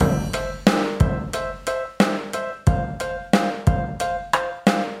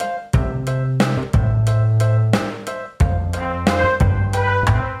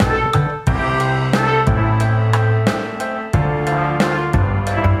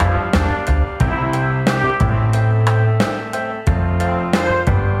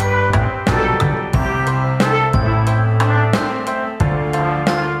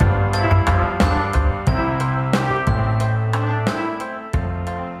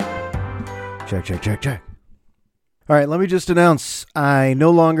Check. All right, let me just announce I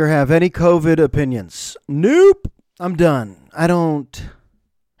no longer have any COVID opinions. Nope, I'm done. I don't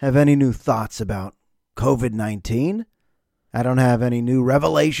have any new thoughts about COVID-19. I don't have any new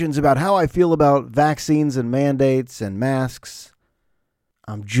revelations about how I feel about vaccines and mandates and masks.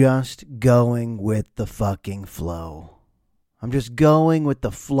 I'm just going with the fucking flow. I'm just going with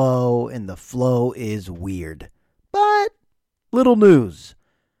the flow, and the flow is weird. But little news.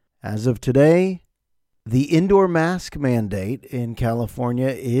 As of today, the indoor mask mandate in California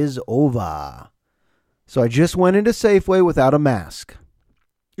is over. So I just went into Safeway without a mask.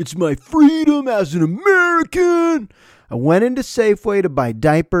 It's my freedom as an American. I went into Safeway to buy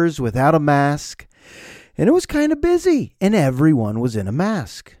diapers without a mask, and it was kind of busy, and everyone was in a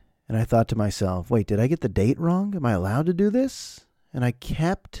mask. And I thought to myself, wait, did I get the date wrong? Am I allowed to do this? And I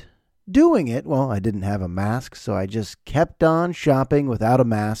kept doing it. Well, I didn't have a mask, so I just kept on shopping without a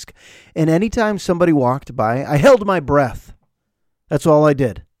mask. And anytime somebody walked by, I held my breath. That's all I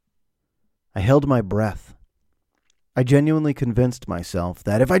did. I held my breath. I genuinely convinced myself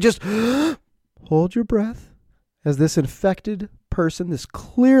that if I just hold your breath as this infected person, this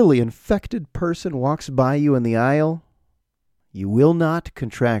clearly infected person walks by you in the aisle, you will not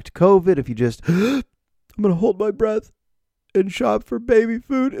contract COVID if you just, I'm going to hold my breath and shop for baby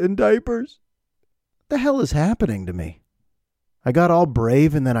food and diapers. What the hell is happening to me? I got all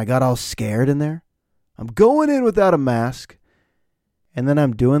brave and then I got all scared in there. I'm going in without a mask, and then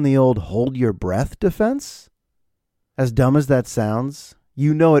I'm doing the old hold your breath defense. As dumb as that sounds,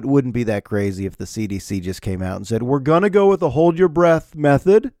 you know it wouldn't be that crazy if the CDC just came out and said, we're going to go with the hold your breath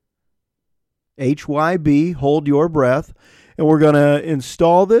method. HYB, hold your breath. And we're going to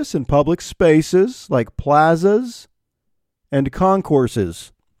install this in public spaces like plazas and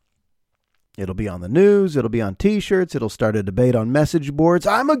concourses. It'll be on the news. It'll be on T-shirts. It'll start a debate on message boards.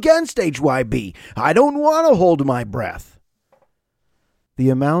 I'm against HYB. I don't want to hold my breath. The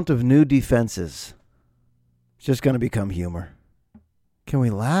amount of new defenses is just going to become humor. Can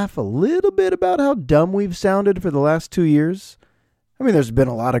we laugh a little bit about how dumb we've sounded for the last 2 years? I mean, there's been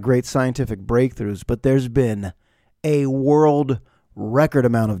a lot of great scientific breakthroughs, but there's been a world record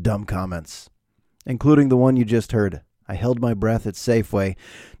amount of dumb comments, including the one you just heard. I held my breath at Safeway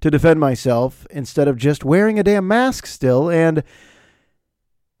to defend myself instead of just wearing a damn mask still, and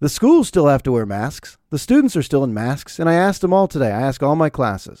the schools still have to wear masks. The students are still in masks, and I asked them all today. I asked all my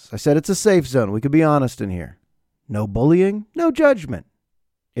classes. I said, it's a safe zone. We could be honest in here. No bullying, no judgment.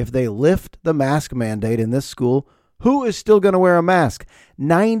 If they lift the mask mandate in this school, who is still going to wear a mask?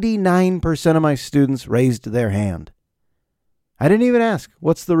 99% of my students raised their hand. I didn't even ask,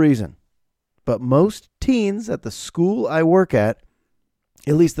 what's the reason? But most teens at the school I work at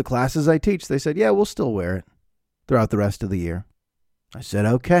least the classes I teach, they said, yeah, we'll still wear it throughout the rest of the year. I said,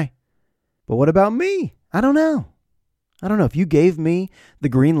 okay. But what about me? I don't know. If you gave me the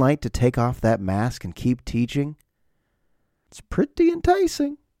green light to take off that mask and keep teaching, it's pretty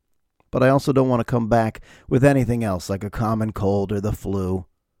enticing. But I also don't want to come back with anything else like a common cold or the flu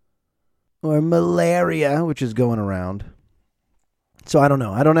or malaria, which is going around. So I don't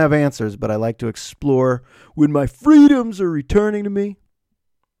know. I don't have answers, but I like to explore when my freedoms are returning to me.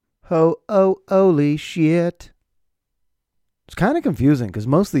 Holy shit. It's kind of confusing because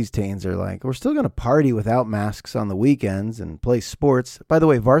most of these teens are like, we're still going to party without masks on the weekends and play sports. By the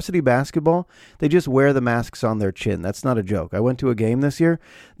way, varsity basketball, they just wear the masks on their chin. That's not a joke. I went to a game this year.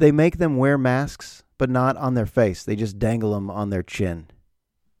 They make them wear masks, but not on their face. They just dangle them on their chin.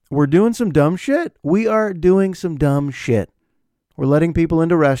 We're doing some dumb shit. We are doing some dumb shit. We're letting people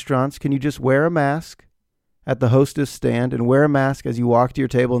into restaurants. Can you just wear a mask at the hostess stand and wear a mask as you walk to your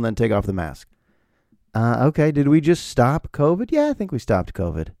table and then take off the mask? Okay, did we just stop COVID? Yeah, I think we stopped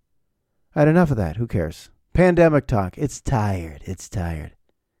COVID. I had enough of that. Who cares? Pandemic talk. It's tired.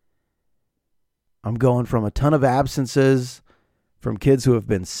 I'm going from a ton of absences from kids who have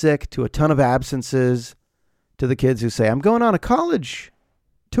been sick to a ton of absences to the kids who say, I'm going on a college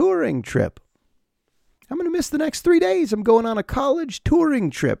touring trip. I'm going to miss the next 3 days. I'm going on a college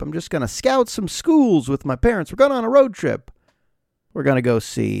touring trip. I'm just going to scout some schools with my parents. We're going on a road trip. We're going to go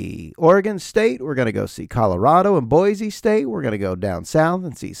see Oregon State. We're going to go see Colorado and Boise State. We're going to go down south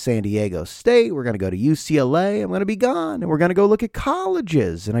and see San Diego State. We're going to go to UCLA. I'm going to be gone. And we're going to go look at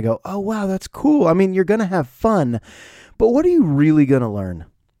colleges. And I go, oh, wow, that's cool. I mean, you're going to have fun. But what are you really going to learn?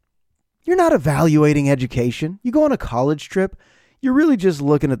 You're not evaluating education. You go on a college trip, you're really just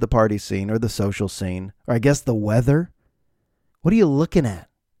looking at the party scene or the social scene, or I guess the weather. What are you looking at?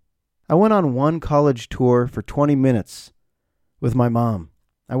 I went on one college tour for 20 minutes with my mom.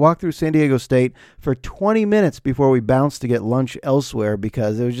 I walked through San Diego State for 20 minutes before we bounced to get lunch elsewhere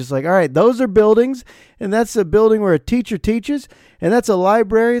because it was just like, all right, those are buildings, and that's a building where a teacher teaches, and that's a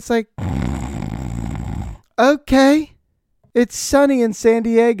library. It's like, okay, it's sunny in San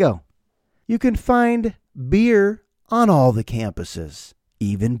Diego. You can find beer on all the campuses,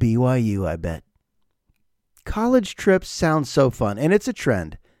 even BYU, I bet. College trips sound so fun, and it's a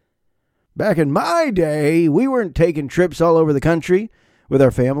trend. Back in my day, we weren't taking trips all over the country with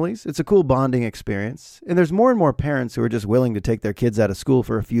our families. It's a cool bonding experience, and there's more and more parents who are just willing to take their kids out of school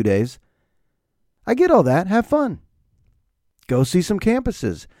for a few days. I get all that. Have fun. Go see some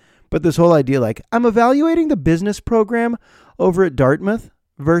campuses. But this whole idea like, I'm evaluating the business program over at Dartmouth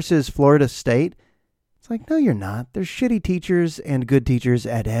versus Florida State. It's like, no, you're not. There's shitty teachers and good teachers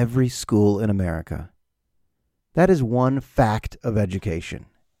at every school in America. That is one fact of education.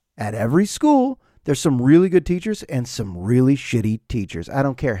 At every school, there's some really good teachers and some really shitty teachers. I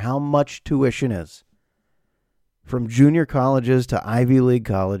don't care how much tuition is. From junior colleges to Ivy League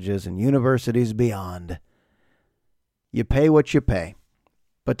colleges and universities beyond. You pay what you pay.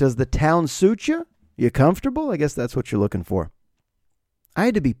 But does the town suit you? You comfortable? I guess that's what you're looking for. I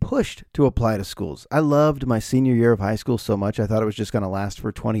had to be pushed to apply to schools. I loved my senior year of high school so much I thought it was just going to last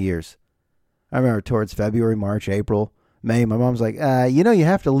for 20 years. I remember towards February, March, April, May, my mom's like, you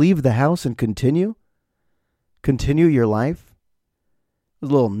have to leave the house and continue your life. It was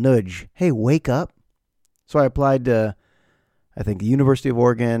a little nudge. Hey, wake up. So I applied to, I think, the University of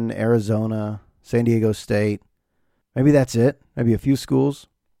Oregon, Arizona, San Diego State. Maybe that's it. Maybe a few schools.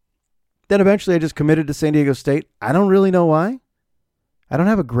 Then eventually I just committed to San Diego State. I don't really know why. I don't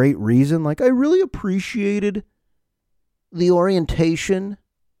have a great reason. Like, I really appreciated the orientation.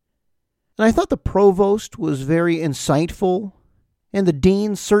 And I thought the provost was very insightful. And the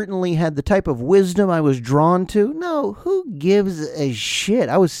dean certainly had the type of wisdom I was drawn to. No, who gives a shit?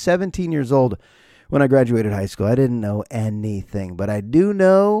 I was 17 years old when I graduated high school. I didn't know anything. But I do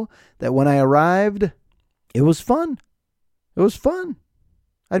know that when I arrived, it was fun. It was fun.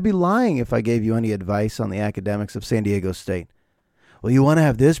 I'd be lying if I gave you any advice on the academics of San Diego State. Well, you want to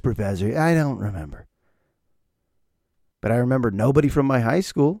have this professor. I don't remember. But I remember nobody from my high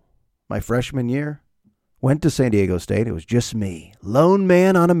school, my freshman year, went to San Diego State. It was just me, lone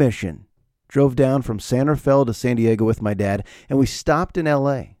man on a mission. Drove down from San Rafael to San Diego with my dad, and we stopped in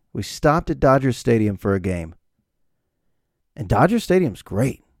L.A. We stopped at Dodger Stadium for a game. And Dodger Stadium's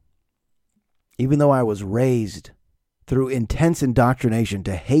great. Even though I was raised through intense indoctrination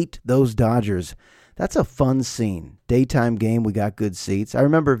to hate those Dodgers, that's a fun scene. Daytime game, we got good seats. I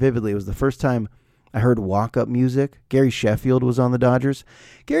remember vividly, it was the first time I heard walk-up music. Gary Sheffield was on the Dodgers.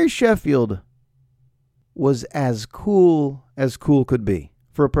 Gary Sheffield was as cool could be.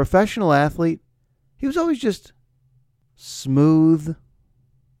 For a professional athlete, he was always just smooth,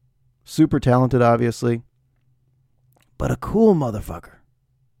 super talented, obviously, but a cool motherfucker.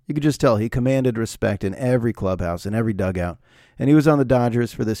 You could just tell he commanded respect in every clubhouse, in every dugout. And he was on the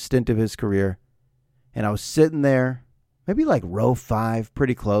Dodgers for this stint of his career. And I was sitting there, maybe like row 5,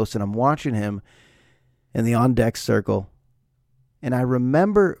 pretty close, and I'm watching him in the on-deck circle. And I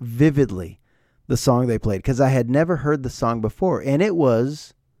remember vividly the song they played, because I had never heard the song before. And it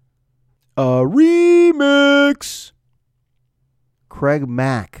was a remix. Craig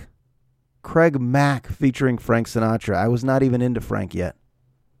Mack featuring Frank Sinatra. I was not even into Frank yet.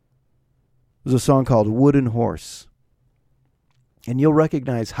 It was a song called Wooden Horse. And you'll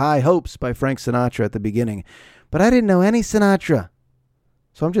recognize High Hopes by Frank Sinatra at the beginning. But I didn't know any Sinatra.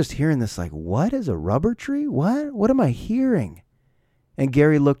 So I'm just hearing this like, what is a rubber tree? What am I hearing? And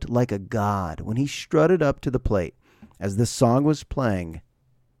Gary looked like a god when he strutted up to the plate as this song was playing.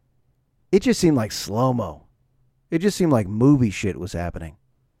 It just seemed like slow-mo. It just seemed like movie shit was happening.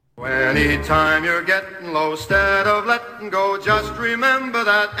 Anytime you're getting low, instead of letting go, just remember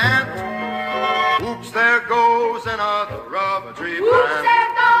that ant. Oops, there goes another rubber tree plant. Oops, there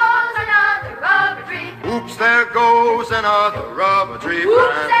goes another rubber tree. Oops, there goes another rubber tree Oops,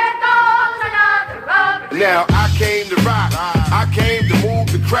 plant. there goes another rubber tree. Now I came to rock, I came to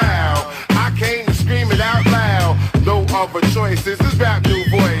move the crowd, I came to scream it out loud. No other choice, this is rap new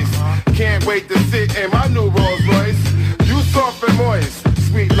voice. Can't wait to sit in my new Rolls Royce. You soft and moist,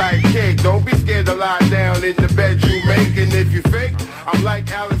 sweet like cake. Don't be scared to lie down in the bed you make. And if you fake, I'm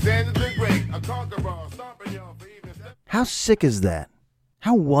like Alexander the Great, a conqueror, stomping y'all for even. How sick is that?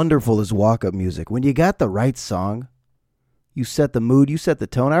 How wonderful is walk-up music? When you got the right song, you set the mood, you set the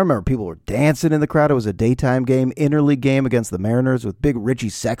tone. I remember people were dancing in the crowd. It was a daytime game, interleague game against the Mariners with big Richie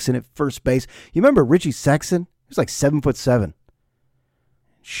Sexson at first base. You remember Richie Sexson? He was like 7'7".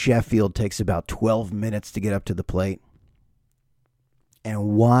 Sheffield takes about 12 minutes to get up to the plate. And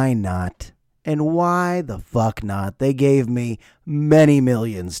why not? And why the fuck not? They gave me many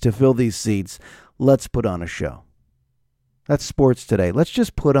millions to fill these seats. Let's put on a show. That's sports today. Let's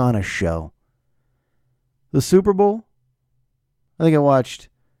just put on a show. The Super Bowl, I think I watched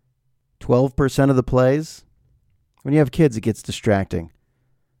 12% of the plays. When you have kids, it gets distracting.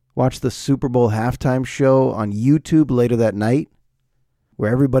 Watch the Super Bowl halftime show on YouTube later that night,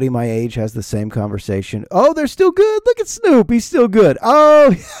 where everybody my age has the same conversation. Oh, they're still good. Look at Snoop. He's still good.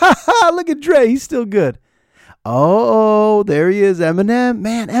 Oh, look at Dre. He's still good. Oh, there he is. Eminem.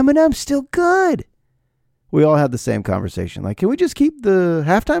 Man, Eminem's still good. We all had the same conversation. Like, can we just keep the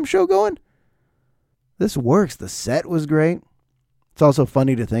halftime show going? This works. The set was great. It's also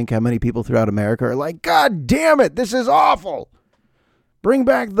funny to think how many people throughout America are like, God damn it, this is awful. Bring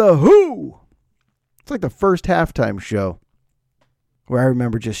back The Who. It's like the first halftime show where I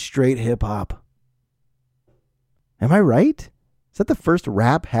remember just straight hip hop. Am I right? Is that the first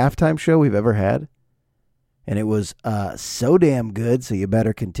rap halftime show we've ever had? And it was so damn good, so you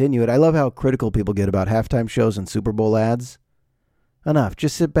better continue it. I love how critical people get about halftime shows and Super Bowl ads. Enough.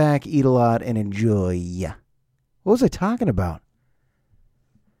 Just sit back, eat a lot, and enjoy. What was I talking about?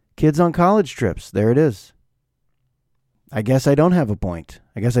 Kids on college trips. There it is. I guess I don't have a point.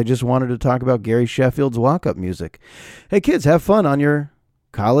 I guess I just wanted to talk about Gary Sheffield's walk-up music. Hey, kids, have fun on your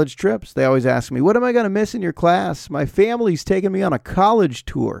college trips. They always ask me, what am I going to miss in your class? My family's taking me on a college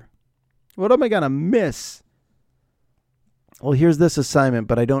tour. What am I going to miss? Well, here's this assignment,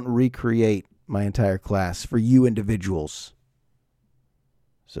 but I don't recreate my entire class for you individuals.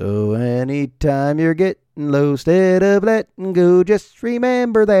 So anytime you're getting low, instead of letting go, just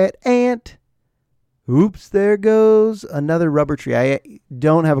remember that ant. Oops, there goes another rubber tree. I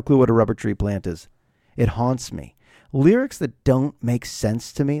don't have a clue what a rubber tree plant is. It haunts me. Lyrics that don't make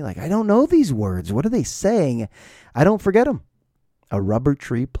sense to me, like I don't know these words. What are they saying? I don't forget them. A rubber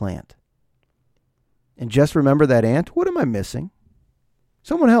tree plant. And just remember that ant. What am I missing?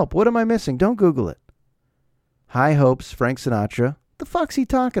 Someone help. What am I missing? Don't Google it. High Hopes, Frank Sinatra. The fuck's he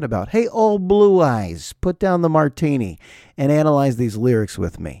talking about? Hey, old blue eyes, put down the martini and analyze these lyrics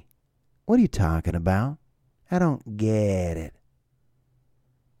with me. What are you talking about? I don't get it.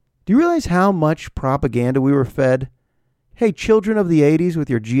 Do you realize how much propaganda we were fed? Hey, children of the 80s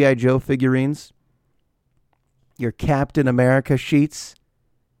with your G.I. Joe figurines, your Captain America sheets.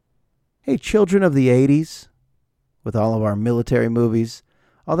 Hey, children of the 80s with all of our military movies,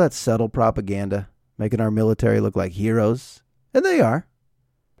 all that subtle propaganda, making our military look like heroes. And they are.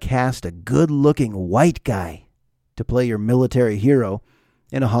 Cast a good-looking white guy to play your military hero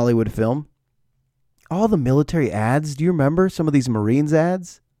in a Hollywood film. All the military ads, do you remember some of these Marines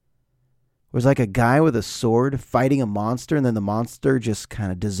ads? It was like a guy with a sword fighting a monster, and then the monster just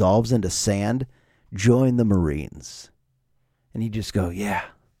kind of dissolves into sand. Join the Marines. And you just go, yeah,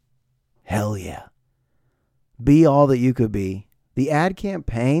 hell yeah. Be all that you could be. The ad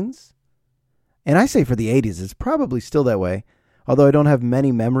campaigns, and I say for the 80s, it's probably still that way, although I don't have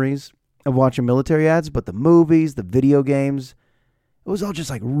many memories of watching military ads, but the movies, the video games, it was all just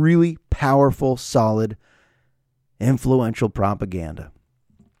like really powerful, solid, influential propaganda.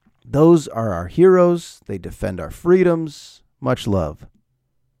 Those are our heroes. They defend our freedoms. Much love.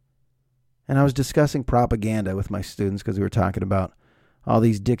 And I was discussing propaganda with my students because we were talking about all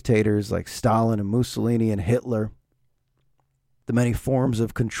these dictators like Stalin and Mussolini and Hitler. The many forms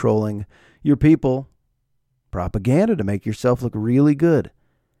of controlling your people. Propaganda to make yourself look really good.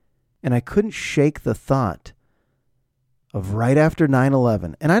 And I couldn't shake the thought of right after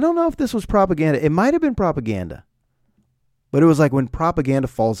 9/11. And I don't know if this was propaganda. It might have been propaganda. But it was like when propaganda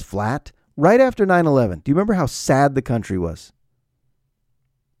falls flat, right after 9/11. Do you remember how sad the country was?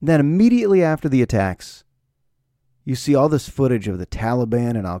 Then immediately after the attacks, you see all this footage of the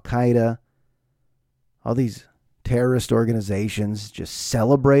Taliban and Al-Qaeda, all these terrorist organizations just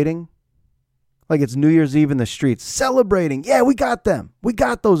celebrating. Like it's New Year's Eve in the streets, celebrating. Yeah, we got them. We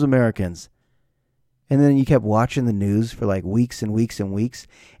got those Americans. And then you kept watching the news for like weeks and weeks and weeks.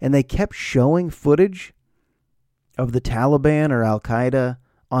 And they kept showing footage of the Taliban or Al-Qaeda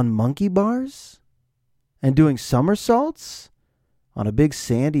on monkey bars and doing somersaults on a big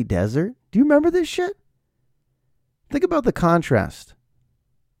sandy desert. Do you remember this shit? Think about the contrast.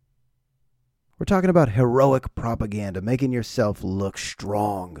 We're talking about heroic propaganda, making yourself look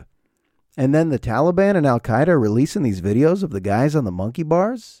strong. And then the Taliban and Al-Qaeda are releasing these videos of the guys on the monkey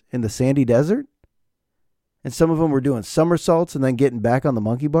bars in the sandy desert. And some of them were doing somersaults and then getting back on the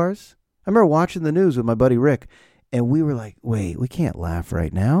monkey bars. I remember watching the news with my buddy Rick, and we were like, wait, we can't laugh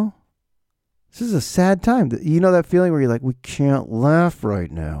right now. This is a sad time. You know that feeling where you're like, we can't laugh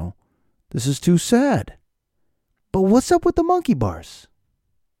right now. This is too sad. But what's up with the monkey bars?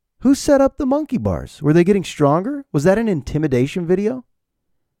 Who set up the monkey bars? Were they getting stronger? Was that an intimidation video?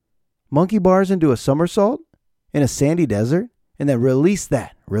 Monkey bars into a somersault in a sandy desert? And then release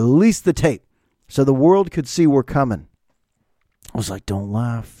the tape so the world could see we're coming. I was like, don't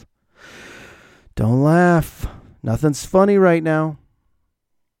laugh. Don't laugh. Nothing's funny right now.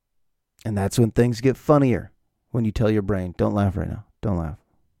 And that's when things get funnier. When you tell your brain, don't laugh right now. Don't laugh.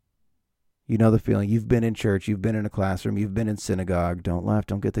 You know the feeling. You've been in church. You've been in a classroom. You've been in synagogue. Don't laugh.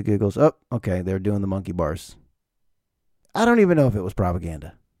 Don't get the giggles. Oh, okay. They're doing the monkey bars. I don't even know if it was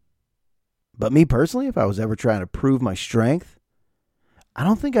propaganda. But me personally, if I was ever trying to prove my strength, I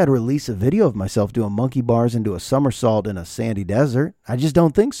don't think I'd release a video of myself doing monkey bars into a somersault in a sandy desert. I just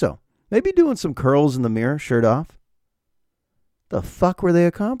don't think so. Maybe doing some curls in the mirror, shirt off. The fuck were they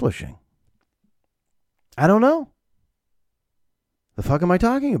accomplishing? I don't know. The fuck am I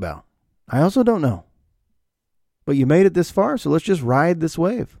talking about? I also don't know. But you made it this far, so let's just ride this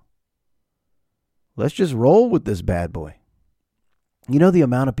wave. Let's just roll with this bad boy. You know the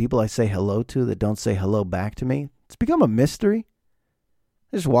amount of people I say hello to that don't say hello back to me? It's become a mystery.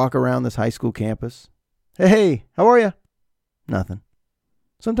 I just walk around this high school campus. Hey, how are you? Nothing.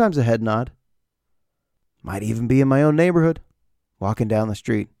 Sometimes a head nod. Might even be in my own neighborhood. Walking down the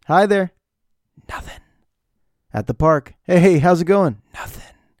street. Hi there. Nothing. At the park. Hey, how's it going?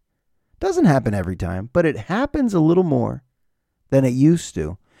 Nothing. Doesn't happen every time, but it happens a little more than it used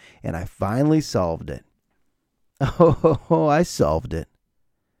to. And I finally solved it. Oh, I solved it.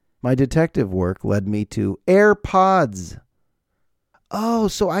 My detective work led me to AirPods. Oh,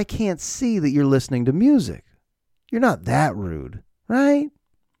 so I can't see that you're listening to music. You're not that rude, right?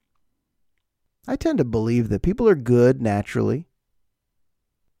 I tend to believe that people are good naturally.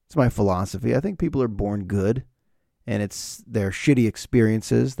 It's my philosophy. I think people are born good, and it's their shitty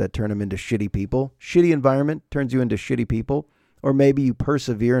experiences that turn them into shitty people. Shitty environment turns you into shitty people. Or maybe you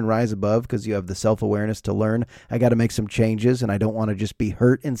persevere and rise above because you have the self-awareness to learn, I got to make some changes, and I don't want to just be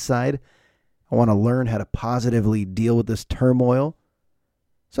hurt inside. I want to learn how to positively deal with this turmoil.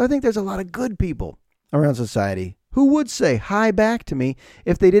 So I think there's a lot of good people around society who would say hi back to me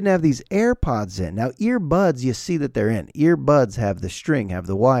if they didn't have these AirPods in. Now, earbuds, you see that they're in. Earbuds have the string, have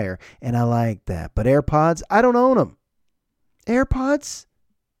the wire, and I like that. But AirPods, I don't own them. AirPods,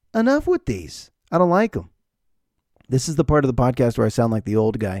 enough with these. I don't like them. This is the part of the podcast where I sound like the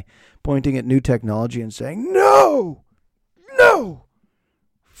old guy pointing at new technology and saying, no,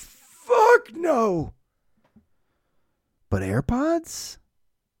 fuck no. But AirPods?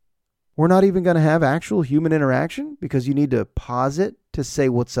 We're not even going to have actual human interaction because you need to pause it to say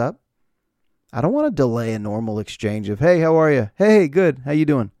what's up. I don't want to delay a normal exchange of, hey, how are you? Hey, good. How you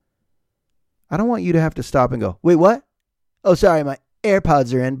doing? I don't want you to have to stop and go, wait, what? Oh, sorry, my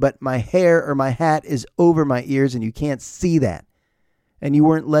AirPods are in, but my hair or my hat is over my ears and you can't see that. And you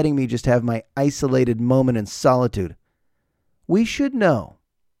weren't letting me just have my isolated moment in solitude. We should know.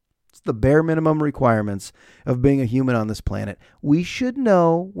 It's the bare minimum requirements of being a human on this planet. We should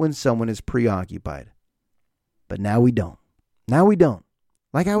know when someone is preoccupied. But now we don't.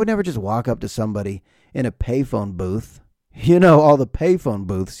 Like I would never just walk up to somebody in a payphone booth. You know, all the payphone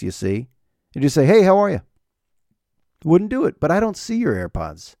booths you see. And just say, hey, how are you? Wouldn't do it, but I don't see your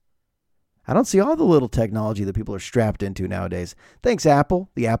AirPods. I don't see all the little technology that people are strapped into nowadays. Thanks,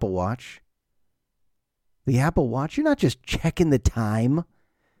 Apple, the Apple Watch. The Apple Watch, you're not just checking the time.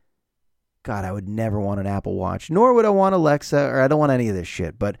 God, I would never want an Apple Watch, nor would I want Alexa, or I don't want any of this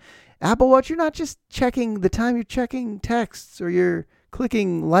shit. But Apple Watch, you're not just checking the time, you're checking texts, or you're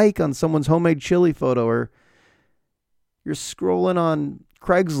clicking like on someone's homemade chili photo, or you're scrolling on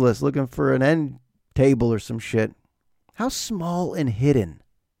Craigslist looking for an end table or some shit. How small and hidden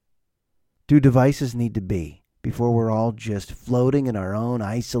do devices need to be before we're all just floating in our own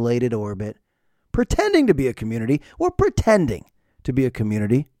isolated orbit, pretending to be a community? We're pretending to be a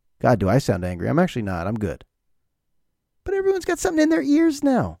community. God, do I sound angry? I'm actually not. I'm good. But everyone's got something in their ears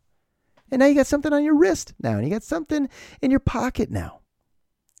now. And now you got something on your wrist now. And you got something in your pocket now.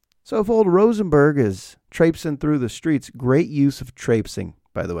 So if old Rosenberg is traipsing through the streets, great use of traipsing,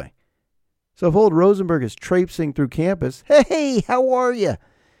 by the way. So if old Rosenberg is traipsing through campus, hey, how are you?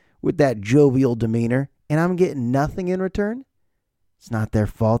 With that jovial demeanor, and I'm getting nothing in return, it's not their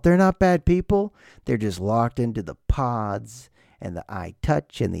fault. They're not bad people. They're just locked into the pods and the I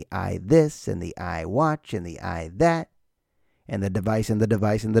touch and the I this and the I watch and the I that and the device and the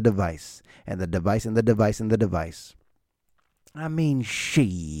device and the device and the device and the device and the device. I mean,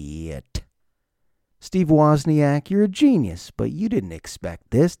 shit. Steve Wozniak, you're a genius, but you didn't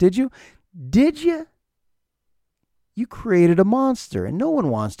expect this, did you? Did you? You created a monster, and no one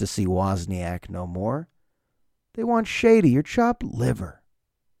wants to see Wozniak no more. They want Shady, your chopped liver.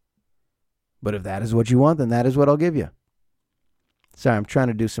 But if that is what you want, then that is what I'll give you. Sorry, I'm trying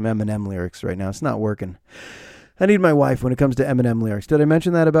to do some Eminem lyrics right now. It's not working. I need my wife when it comes to Eminem lyrics. Did I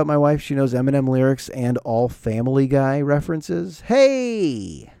mention that about my wife? She knows Eminem lyrics and all Family Guy references.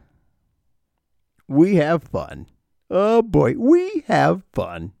 Hey! We have fun. Oh boy, we have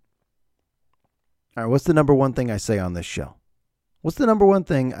fun. All right, what's the number one thing I say on this show? What's the number one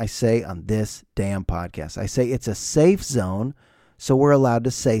thing I say on this damn podcast? I say it's a safe zone, so we're allowed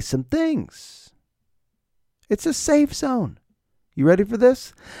to say some things. It's a safe zone. You ready for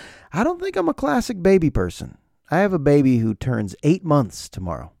this? I don't think I'm a classic baby person. I have a baby who turns 8 months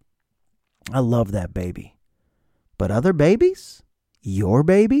tomorrow. I love that baby. But other babies? Your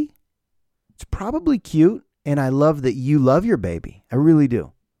baby? It's probably cute, and I love that you love your baby. I really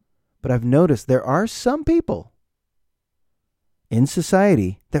do. But I've noticed there are some people in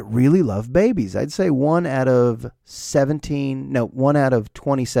society that really love babies. I'd say 1 out of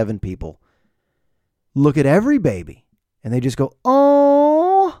 27 people look at every baby and they just go,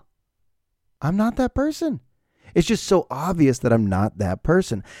 oh, I'm not that person. It's just so obvious that I'm not that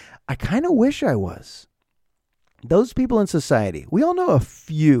person. I kind of wish I was. Those people in society, we all know a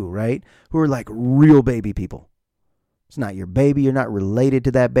few, right, who are like real baby people. It's not your baby. You're not related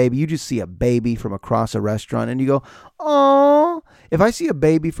to that baby. You just see a baby from across a restaurant and you go, oh. If I see a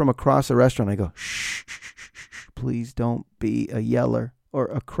baby from across a restaurant, I go, shh, please don't be a yeller or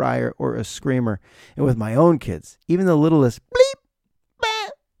a crier or a screamer. And with my own kids, even the littlest bleep, bah,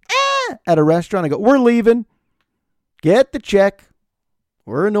 ah, at a restaurant, I go, we're leaving. Get the check.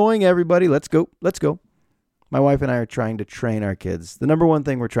 We're annoying everybody. Let's go. Let's go. My wife and I are trying to train our kids. The number one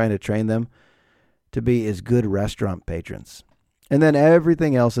thing we're trying to train them to be is good restaurant patrons. And then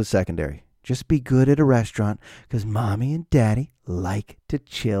everything else is secondary. Just be good at a restaurant because mommy and daddy like to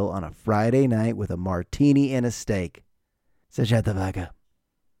chill on a Friday night with a martini and a steak. So shut the fuck up.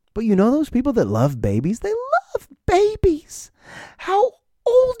 But you know those people that love babies? They love babies. How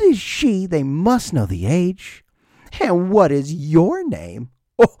old is she? They must know the age. And what is your name?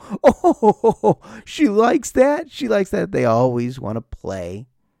 Oh, she likes that. She likes that. They always want to play.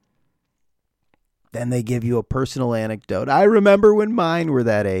 Then they give you a personal anecdote. I remember when mine were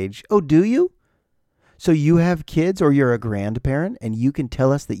that age. Oh, do you? So you have kids or you're a grandparent and you can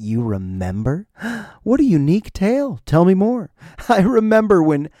tell us that you remember? What a unique tale. Tell me more. I remember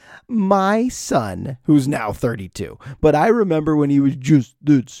when my son, who's now 32, but I remember when he was just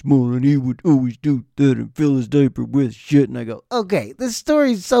that small and he would always do that and fill his diaper with shit. And I go, okay, this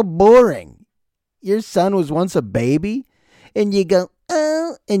story is so boring. Your son was once a baby and you go,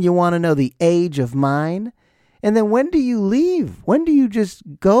 oh, and you want to know the age of mine? And then when do you leave? When do you just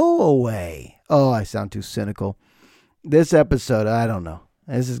go away? Oh, I sound too cynical. This episode, I don't know.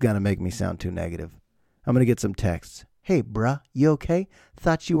 This is going to make me sound too negative. I'm going to get some texts. Hey, bruh, you okay?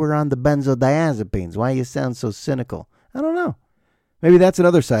 Thought you were on the benzodiazepines. Why you sound so cynical? I don't know. Maybe that's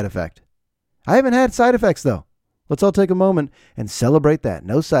another side effect. I haven't had side effects, though. Let's all take a moment and celebrate that.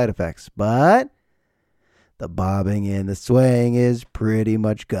 No side effects. But the bobbing and the swaying is pretty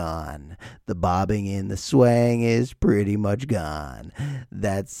much gone. The bobbing and the swaying is pretty much gone.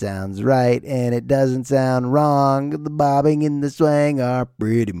 That sounds right, and it doesn't sound wrong. The bobbing and the swaying are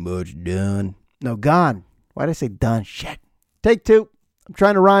pretty much done. No, gone. Why did I say done? Shit. Take 2. I'm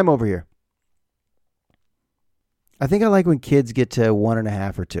trying to rhyme over here. I think I like when kids get to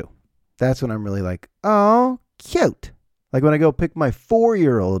 1.5 or 2. That's when I'm really like, oh, cute. Like when I go pick my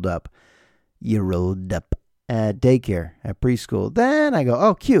 4-year-old up. Daycare at preschool. Then I go,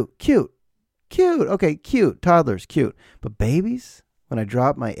 oh, cute. Okay, cute. Toddlers, cute. But babies, when I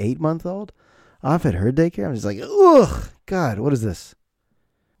drop my 8-month-old off at her daycare, I'm just like, ugh, God, what is this?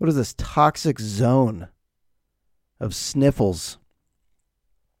 What is this toxic zone of sniffles?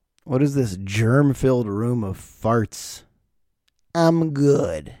 What is this germ-filled room of farts? I'm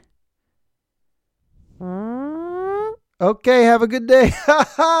good. Okay, have a good day.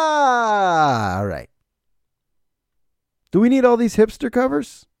 All right. Do we need all these hipster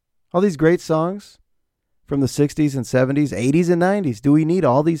covers? All these great songs from the 60s and 70s, 80s and 90s? Do we need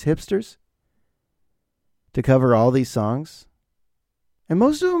all these hipsters to cover all these songs? And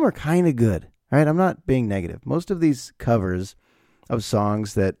most of them are kind of good, right? I'm not being negative. Most of these covers of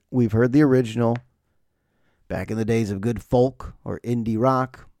songs that we've heard the original back in the days of good folk or indie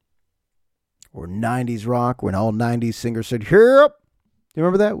rock or 90s rock when all 90s singers said, "Herp." Do you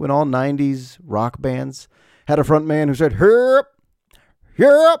remember that? When all 90s rock bands had a front man who said, "Herp,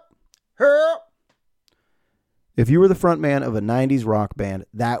 herp, herp." If you were the front man of a 90s rock band,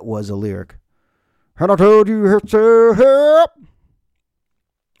 that was a lyric. And I told you, herp.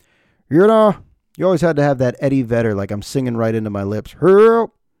 You know, you always had to have that Eddie Vedder, like I'm singing right into my lips.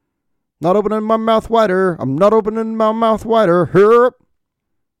 Herp. Not opening my mouth wider. I'm not opening my mouth wider. Herp.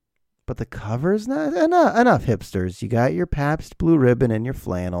 But the cover's not enough, hipsters. You got your Pabst Blue Ribbon and your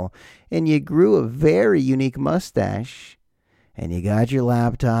flannel, and you grew a very unique mustache, and you got your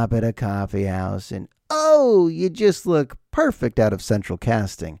laptop at a coffee house, and oh, you just look perfect out of Central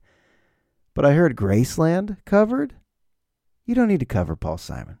Casting. But I heard Graceland covered? You don't need to cover Paul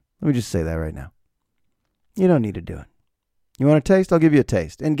Simon. Let me just say that right now. You don't need to do it. You want a taste? I'll give you a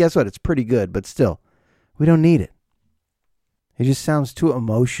taste. And guess what? It's pretty good, but still, we don't need it. It just sounds too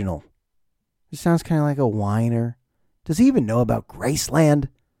emotional. It sounds kind of like a whiner. Does he even know about Graceland?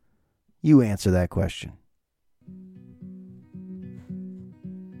 You answer that question.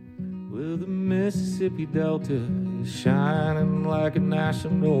 Well, the Mississippi Delta is shining like a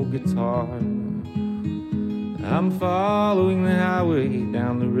national guitar. I'm following the highway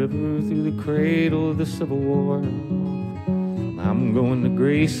down the river through the cradle of the Civil War. I'm going to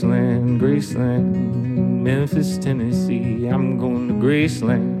Graceland, Graceland, Memphis, Tennessee. I'm going to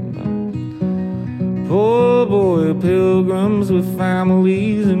Graceland. Poor boy pilgrims with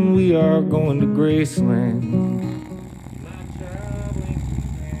families, and we are going to Graceland. My traveling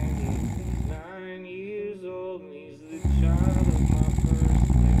companion, 9 years old, and he's the child of my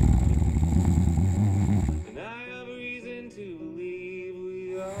first name. And I have reason to believe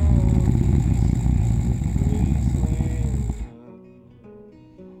we are Graceland.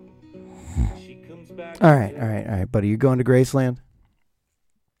 She comes back. All right, buddy. You're going to Graceland?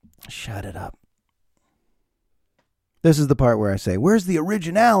 Shut it up. This is the part where I say, where's the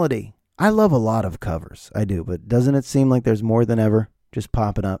originality? I love a lot of covers. I do, but doesn't it seem like there's more than ever just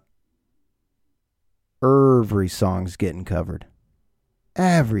popping up? Every song's getting covered.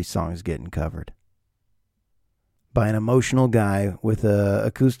 Every song's getting covered. By an emotional guy with a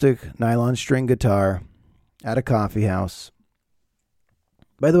acoustic nylon string guitar at a coffee house.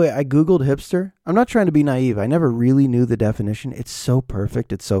 By the way, I Googled hipster. I'm not trying to be naive. I never really knew the definition. It's so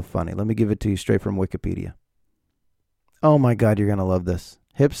perfect. It's so funny. Let me give it to you straight from Wikipedia. Oh my God, you're going to love this.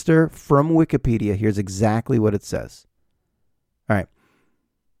 Hipster from Wikipedia. Here's exactly what it says. All right.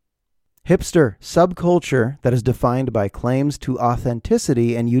 Hipster, subculture that is defined by claims to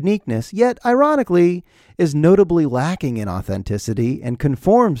authenticity and uniqueness, yet, ironically, is notably lacking in authenticity and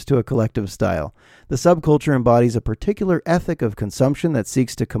conforms to a collective style. The subculture embodies a particular ethic of consumption that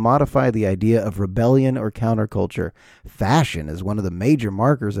seeks to commodify the idea of rebellion or counterculture. Fashion is one of the major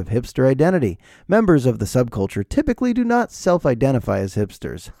markers of hipster identity. Members of the subculture typically do not self-identify as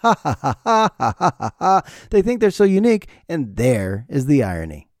hipsters. Ha ha ha ha ha ha ha. They think they're so unique, and there is the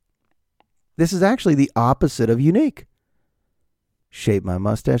irony. This is actually the opposite of unique. Shape my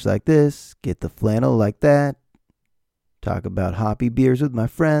mustache like this, get the flannel like that, talk about hoppy beers with my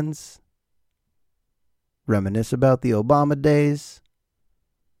friends, reminisce about the Obama days,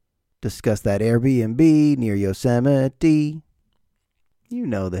 discuss that Airbnb near Yosemite. You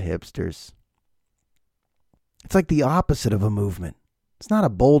know the hipsters. It's like the opposite of a movement. It's not a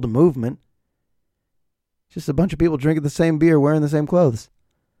bold movement. It's just a bunch of people drinking the same beer, wearing the same clothes.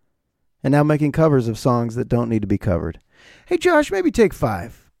 And now making covers of songs that don't need to be covered. Hey, Josh, maybe take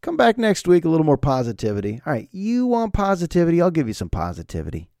 5. Come back next week, a little more positivity. All right, you want positivity? I'll give you some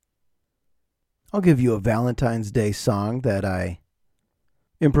positivity. I'll give you a Valentine's Day song that I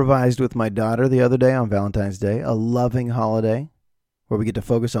improvised with my daughter the other day on Valentine's Day. A loving holiday where we get to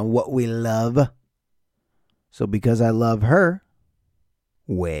focus on what we love. So because I love her,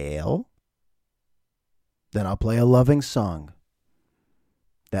 well, then I'll play a loving song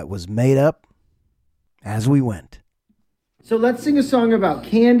that was made up as we went. So let's sing a song about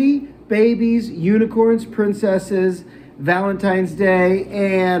candy, babies, unicorns, princesses, Valentine's Day,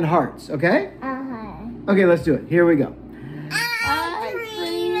 and hearts, okay? Uh-huh. Okay, let's do it. Here we go. I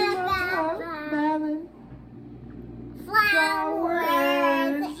dream about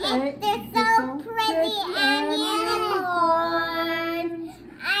flowers. They're so pretty and unicorn.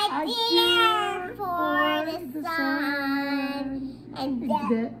 I dare for the sun. And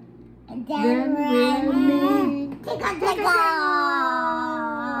then we'll meet.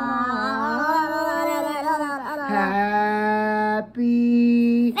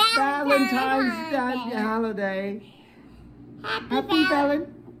 Happy Valentine's Day holiday. Happy Valentine's.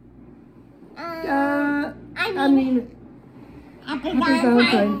 Happy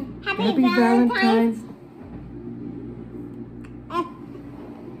Valentine's. Happy Valentine's.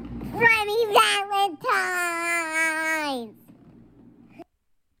 Happy Valentine's.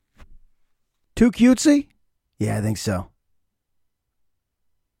 Too cutesy? Yeah, I think so.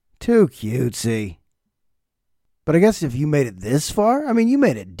 Too cutesy. But I guess if you made it this far, I mean, you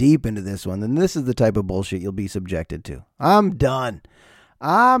made it deep into this one, then this is the type of bullshit you'll be subjected to. I'm done.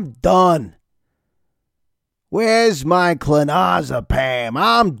 I'm done. Where's my clonazepam?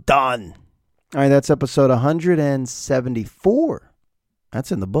 I'm done. All right, that's episode 174.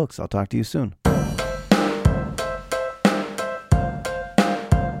 That's in the books. I'll talk to you soon.